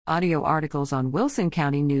Audio articles on Wilson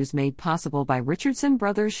County News made possible by Richardson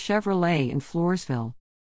Brothers Chevrolet in Floresville.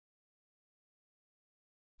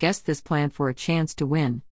 Guess this plant for a chance to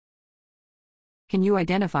win. Can you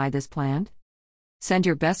identify this plant? Send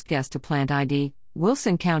your best guess to Plant ID,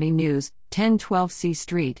 Wilson County News, 1012 C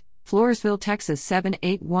Street, Floresville, Texas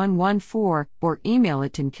 78114, or email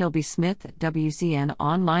it to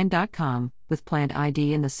kilbysmith@wcnonline.com with Plant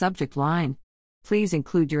ID in the subject line. Please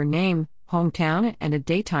include your name, hometown, and a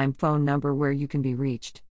daytime phone number where you can be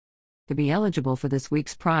reached. To be eligible for this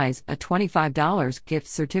week's prize, a $25 gift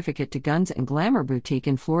certificate to Guns and Glamour Boutique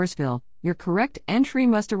in Floresville, your correct entry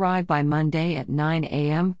must arrive by Monday at 9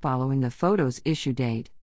 a.m. following the photo's issue date.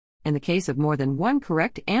 In the case of more than one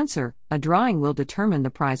correct answer, a drawing will determine the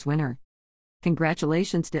prize winner.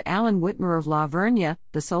 Congratulations to Alan Whitmer of La Vernia,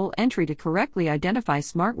 the sole entry to correctly identify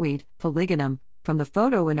smartweed, Polygonum, from the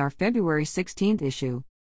photo in our February 16th issue.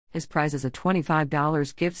 His prize is a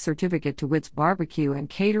 $25 gift certificate to Witt's Barbecue and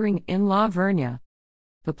Catering in La Vernia.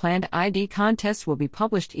 The Plant ID contest will be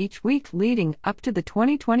published each week leading up to the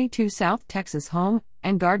 2022 South Texas Home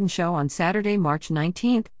and Garden Show on Saturday, March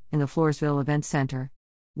 19th, in the Floresville Event Center.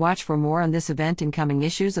 Watch for more on this event in coming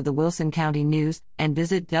issues of the Wilson County News and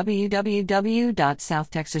visit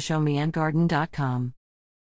www.southtexasshowmeandgarden.com.